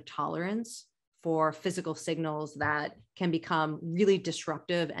zone of tolerance for physical signals that can become really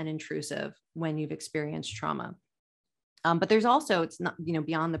disruptive and intrusive when you've experienced trauma. But there's also, it's not,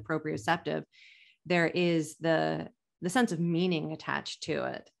 beyond the proprioceptive, there is the sense of meaning attached to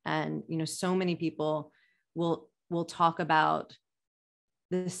it. And, so many people will talk about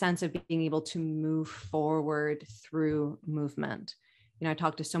the sense of being able to move forward through movement. I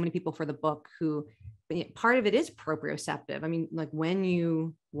talked to so many people for the book who part of it is proprioceptive. I mean, like when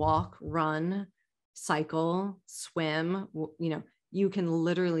you walk, run, cycle, swim, you can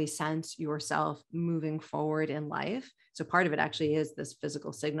literally sense yourself moving forward in life. So part of it actually is this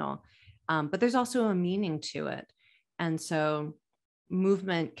physical signal, but there's also a meaning to it. And so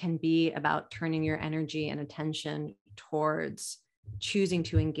movement can be about turning your energy and attention towards choosing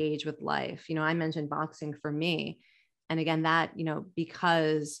to engage with life. I mentioned boxing for me. And again, that,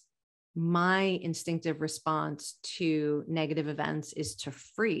 because my instinctive response to negative events is to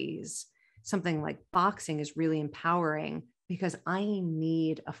freeze, something like boxing is really empowering because I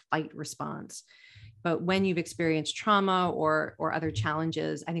need a fight response. But when you've experienced trauma or other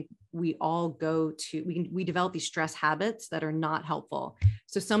challenges, I think we all we develop these stress habits that are not helpful.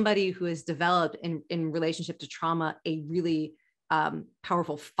 So somebody who has developed in relationship to trauma, a really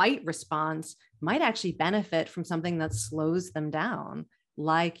powerful fight response might actually benefit from something that slows them down,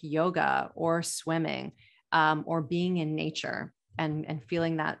 like yoga or swimming, or being in nature and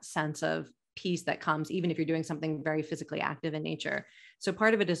feeling that sense of peace that comes, even if you're doing something very physically active in nature. So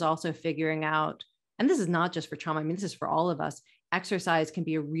part of it is also figuring out, and this is not just for trauma, I mean, this is for all of us, exercise can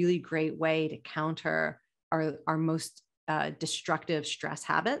be a really great way to counter our most destructive stress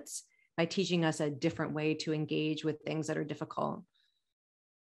habits by teaching us a different way to engage with things that are difficult.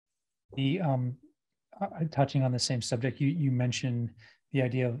 Touching on the same subject, you mentioned the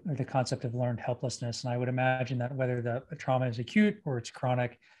idea of the concept of learned helplessness. And I would imagine that whether the trauma is acute or it's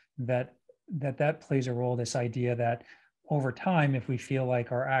chronic, that plays a role, this idea that over time, if we feel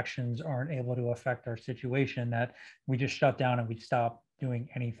like our actions aren't able to affect our situation, that we just shut down and we stop doing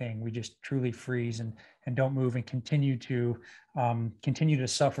anything. We just truly freeze and don't move and continue to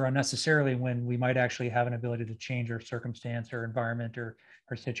suffer unnecessarily when we might actually have an ability to change our circumstance or environment or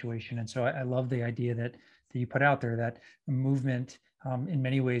situation. And so I love the idea that you put out there, that movement in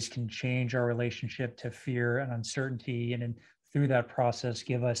many ways can change our relationship to fear and uncertainty, and through that process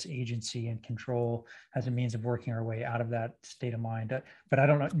give us agency and control as a means of working our way out of that state of mind. But I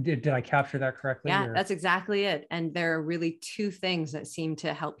don't know, did I capture that correctly? Yeah, that's exactly it. And there are really two things that seem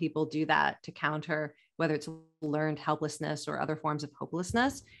to help people do that, to counter whether it's learned helplessness or other forms of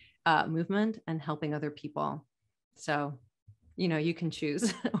hopelessness, movement and helping other people. So, you can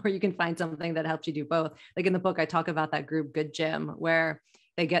choose, or you can find something that helps you do both. Like in the book, I talk about that group Good Gym, where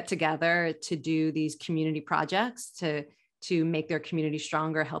they get together to do these community projects to make their community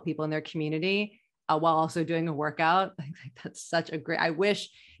stronger, help people in their community, while also doing a workout. That's such a great, I wish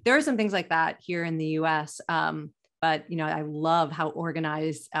there are some things like that here in the US. But I love how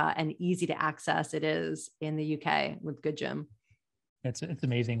organized and easy to access it is in the UK with Good Gym. It's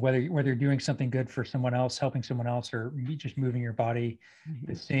amazing whether you're doing something good for someone else, helping someone else, or just moving your body.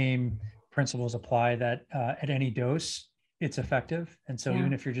 The same principles apply that at any dose, it's effective. And so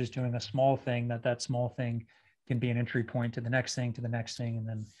even if you're just doing a small thing, that small thing can be an entry point to the next thing, to the next thing, and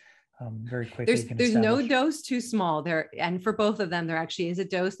then very quickly you can There's establish. no dose too small there, and for both of them, there actually is a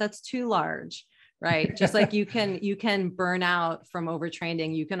dose that's too large. Right. Just like you can burn out from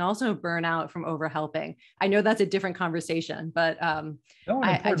overtraining, you can also burn out from overhelping. I know that's a different conversation, but I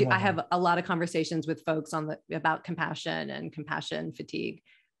have a lot of conversations with folks about compassion and compassion fatigue.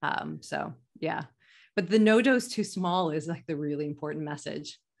 So yeah, but the no dose too small is like the really important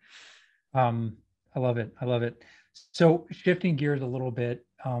message. I love it. I love it. So shifting gears a little bit,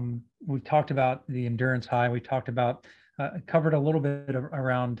 we've talked about the endurance high. We talked about covered a little bit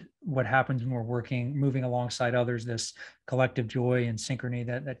around what happens when we're moving alongside others, this collective joy and synchrony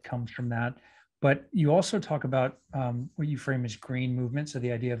that comes from that. But you also talk about what you frame as green movement. So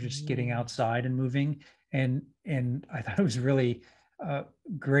the idea of just getting outside and moving. And I thought it was really a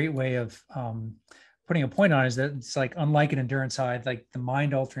great way of putting a point on is that it's like, unlike an endurance high, like the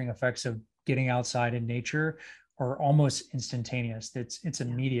mind altering effects of getting outside in nature are almost instantaneous. It's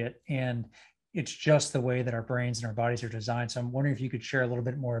immediate. And it's just the way that our brains and our bodies are designed. So I'm wondering if you could share a little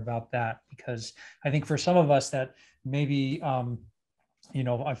bit more about that, because I think for some of us that maybe, I've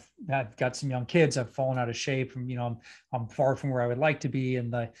got some young kids, I've fallen out of shape from, I'm far from where I would like to be.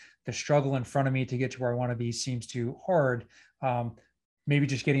 And the struggle in front of me to get to where I want to be seems too hard. Maybe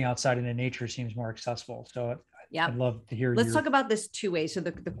just getting outside into nature seems more accessible. So I'd love to hear. Let's talk about this two ways. So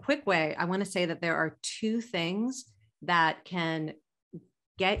the quick way, I want to say that there are two things that can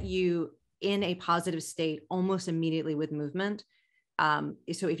get you in a positive state almost immediately with movement.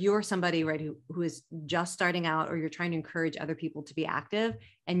 So if you're somebody, right, who is just starting out, or you're trying to encourage other people to be active,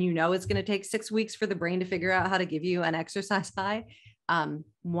 and it's going to take 6 weeks for the brain to figure out how to give you an exercise high.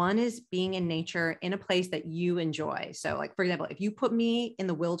 One is being in nature in a place that you enjoy. So like, for example, if you put me in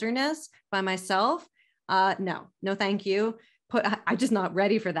the wilderness by myself, no, thank you. I'm just not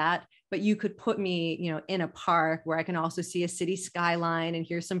ready for that. But you could put me, in a park where I can also see a city skyline and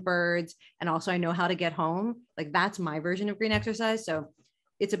hear some birds. And also I know how to get home. Like that's my version of green exercise. So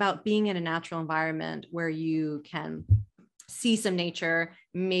it's about being in a natural environment where you can see some nature,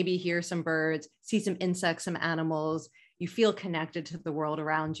 maybe hear some birds, see some insects, some animals. You feel connected to the world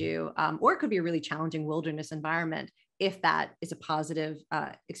around you. Or it could be a really challenging wilderness environment if that is a positive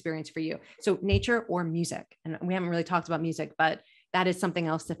experience for you. So nature or music. And we haven't really talked about music, but that is something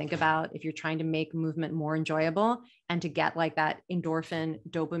else to think about if you're trying to make movement more enjoyable and to get like that endorphin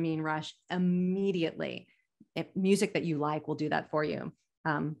dopamine rush immediately. If music that you like will do that for you.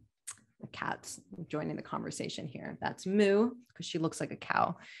 The cat's joining the conversation here. That's Moo, because she looks like a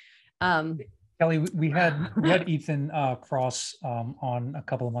cow. Kelly, we had Ethan Cross on a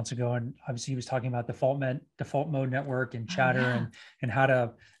couple of months ago, and obviously he was talking about default mode network and chatter and how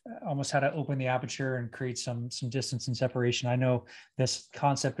to open the aperture and create some distance and separation. I know this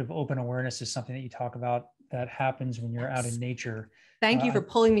concept of open awareness is something that you talk about that happens when you're out in nature. Thank you for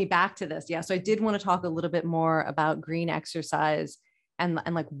pulling me back to this. Yeah, so I did want to talk a little bit more about green exercise and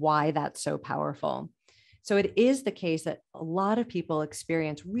like why that's so powerful. So it is the case that a lot of people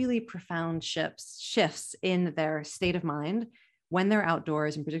experience really profound shifts in their state of mind when they're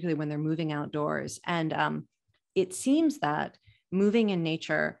outdoors, and particularly when they're moving outdoors. And it seems that moving in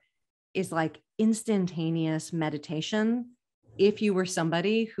nature is like instantaneous meditation if you were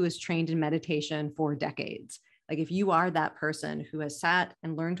somebody who is trained in meditation for decades. Like if you are that person who has sat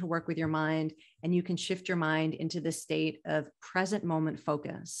and learned to work with your mind, and you can shift your mind into the state of present moment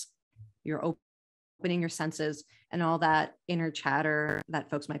focus, you're opening your senses, and all that inner chatter that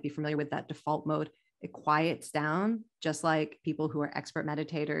folks might be familiar with, that default mode, it quiets down, just like people who are expert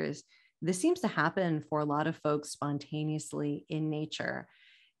meditators. This seems to happen for a lot of folks spontaneously in nature.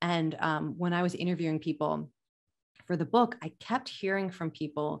 And when I was interviewing people for the book, I kept hearing from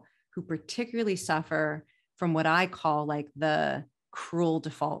people who particularly suffer from what I call like the cruel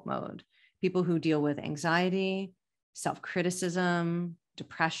default mode. People who deal with anxiety, self-criticism,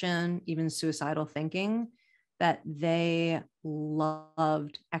 depression, even suicidal thinking, that they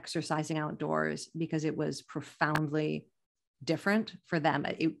loved exercising outdoors because it was profoundly different for them.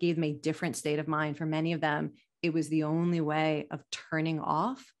 It gave them a different state of mind. For many of them, it was the only way of turning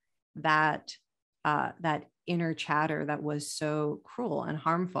off that inner chatter that was so cruel and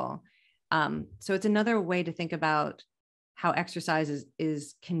harmful. So it's another way to think about how exercise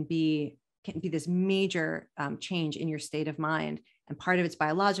can be this major change in your state of mind. And part of it's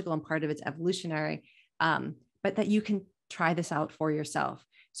biological and part of it's evolutionary, but that you can try this out for yourself.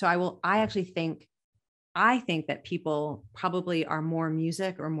 So I actually think I think that people probably are more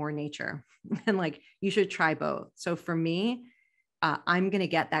music or more nature, and like you should try both. So for me, I'm going to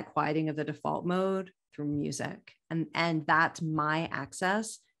get that quieting of the default mode through music, and that's my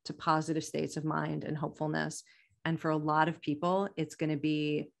access to positive states of mind and hopefulness. And for a lot of people, it's going to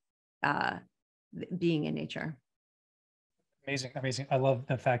be being in nature. Amazing, amazing. I love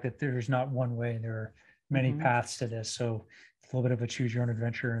the fact that there's not one way. There are many paths to this. So it's a little bit of a choose your own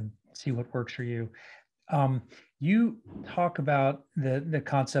adventure and see what works for you. You talk about the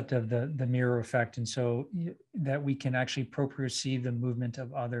concept of the mirror effect, and so that we can actually properceive the movement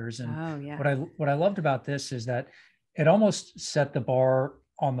of others. And what I loved about this is that it almost set the bar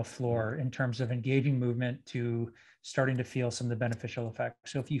on the floor in terms of engaging movement to starting to feel some of the beneficial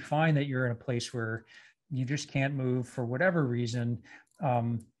effects. So if you find that you're in a place where you just can't move for whatever reason,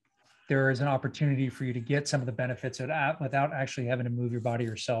 there is an opportunity for you to get some of the benefits without actually having to move your body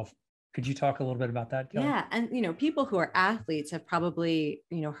yourself. Could you talk a little bit about that, Kelly? Yeah. And, people who are athletes have probably,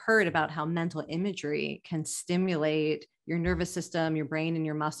 heard about how mental imagery can stimulate your nervous system, your brain, and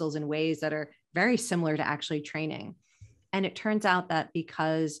your muscles in ways that are very similar to actually training. And it turns out that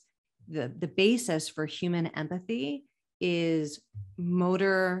because the basis for human empathy is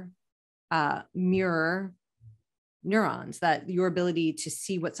motor mirror neurons, that your ability to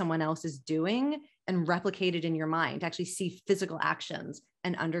see what someone else is doing and replicate it in your mind, to actually see physical actions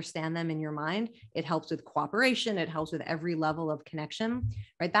and understand them in your mind. It helps with cooperation. It helps with every level of connection,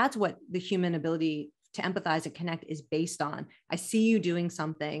 right? That's what the human ability to empathize and connect is based on. I see you doing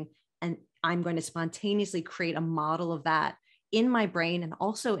something, and I'm going to spontaneously create a model of that in my brain and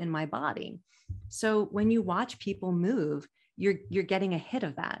also in my body. So when you watch people move, you're getting a hit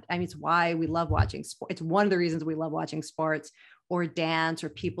of that. I mean, it's why we love watching sports. It's one of the reasons we love watching sports or dance, or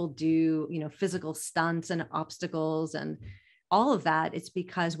people do, physical stunts and obstacles and all of that. It's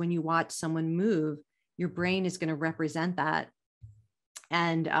because when you watch someone move, your brain is going to represent that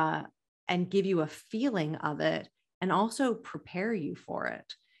and give you a feeling of it and also prepare you for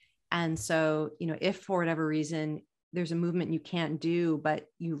it. And so, if for whatever reason there's a movement you can't do, but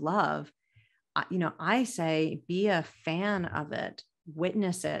you love, I say, be a fan of it,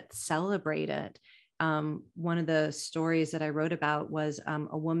 witness it, celebrate it. One of the stories that I wrote about was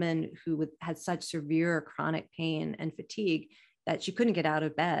a woman who had such severe chronic pain and fatigue that she couldn't get out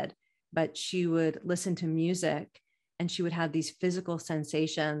of bed, but she would listen to music and she would have these physical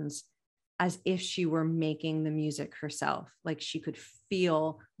sensations as if she were making the music herself. Like she could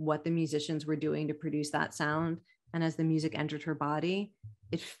feel what the musicians were doing to produce that sound. And as the music entered her body,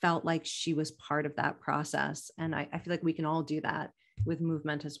 it felt like she was part of that process. And I feel like we can all do that with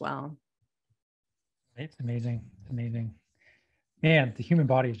movement as well. It's amazing. It's amazing. Man, the human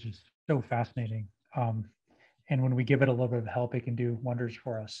body is just so fascinating. And when we give it a little bit of help, it can do wonders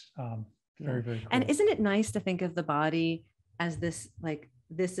for us. Very, very cool. And isn't it nice to think of the body as this, like,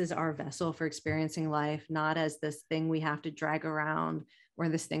 this is our vessel for experiencing life, not as this thing we have to drag around, or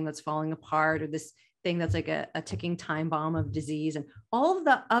this thing that's falling apart, or this thing that's like a ticking time bomb of disease, and all of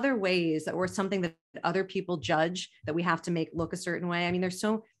the other ways that we're something that other people judge that we have to make look a certain way. I mean, there's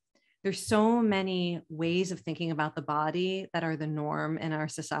so many ways of thinking about the body that are the norm in our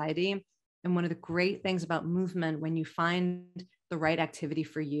society. And one of the great things about movement, when you find the right activity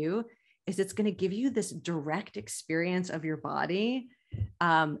for you, is it's going to give you this direct experience of your body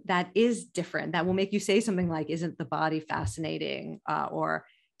that is different, that will make you say something like, isn't the body fascinating? Or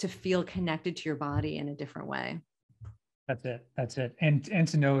to feel connected to your body in a different way. That's it. And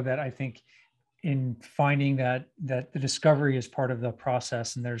to know that, I think in finding that the discovery is part of the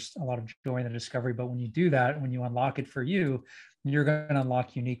process, and there's a lot of joy in the discovery, but when you do that, when you unlock it for you, you're going to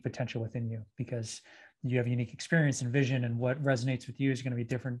unlock unique potential within you, because you have unique experience and vision, and what resonates with you is going to be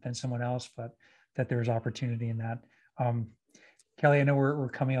different than someone else, but that there's opportunity in that. Kelly, I know we're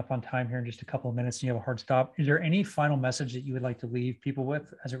coming up on time here in just a couple of minutes and you have a hard stop. Is there any final message that you would like to leave people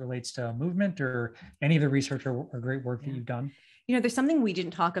with as it relates to movement, or any of the research or great work that you've done? There's something we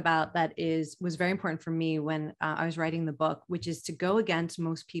didn't talk about that was very important for me when I was writing the book, which is to go against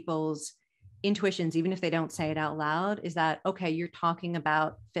most people's intuitions, even if they don't say it out loud, is that, okay, you're talking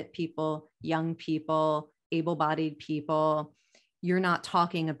about fit people, young people, able-bodied people. You're not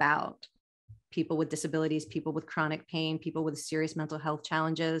talking about people with disabilities, people with chronic pain, people with serious mental health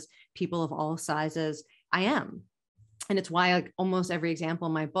challenges, people of all sizes. I am. And it's why, like, almost every example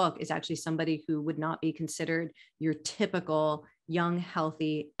in my book is actually somebody who would not be considered your typical young,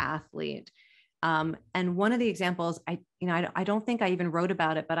 healthy athlete. And one of the examples, I don't think I even wrote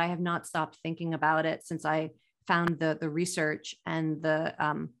about it, but I have not stopped thinking about it since I found the research and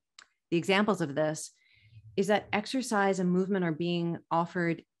the examples of this, is that exercise and movement are being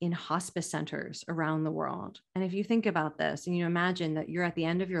offered in hospice centers around the world. And if you think about this and you imagine that you're at the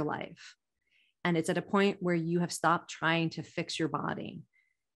end of your life and it's at a point where you have stopped trying to fix your body,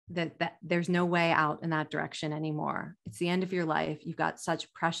 that there's no way out in that direction anymore. It's the end of your life. You've got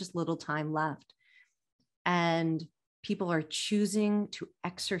such precious little time left. And people are choosing to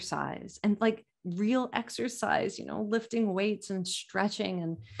exercise, and like real exercise, lifting weights and stretching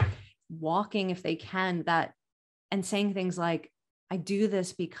and walking if they can, and saying things like, I do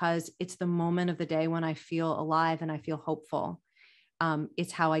this because it's the moment of the day when I feel alive and I feel hopeful.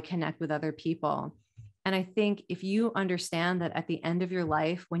 It's how I connect with other people. And I think if you understand that at the end of your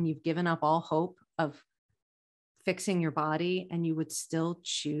life, when you've given up all hope of fixing your body and you would still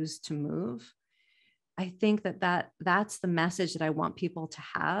choose to move, I think that's the message that I want people to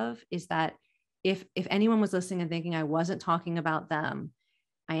have, is that if anyone was listening and thinking I wasn't talking about them,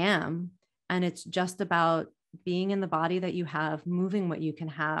 I am. And it's just about being in the body that you have, moving what you can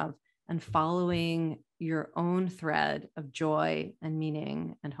have, and following your own thread of joy and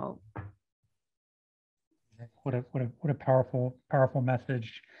meaning and hope. What a powerful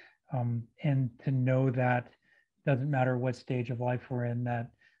message. And to know that doesn't matter what stage of life we're in,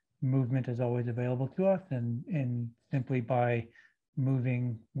 that movement is always available to us, and simply by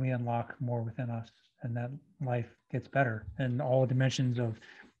moving, we unlock more within us, and that life gets better, and all dimensions of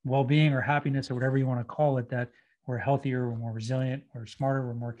well-being or happiness or whatever you want to call it, that we're healthier, we're more resilient, we're smarter,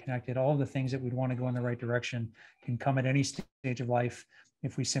 we're more connected. All of the things that we'd want to go in the right direction can come at any stage of life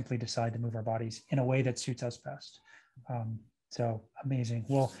if we simply decide to move our bodies in a way that suits us best. So amazing.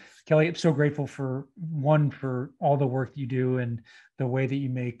 Well, Kelly, I'm so grateful for all the work that you do and the way that you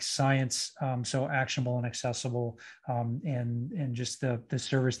make science so actionable and accessible, and just the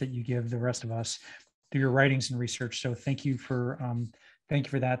service that you give the rest of us through your writings and research. So thank you for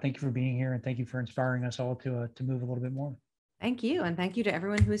that. Thank you for being here, and thank you for inspiring us all to move a little bit more. Thank you. And thank you to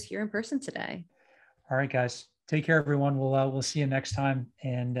everyone who is here in person today. All right, guys. Take care, everyone. We'll see you next time,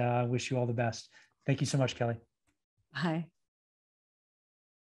 and wish you all the best. Thank you so much, Kelly. Bye.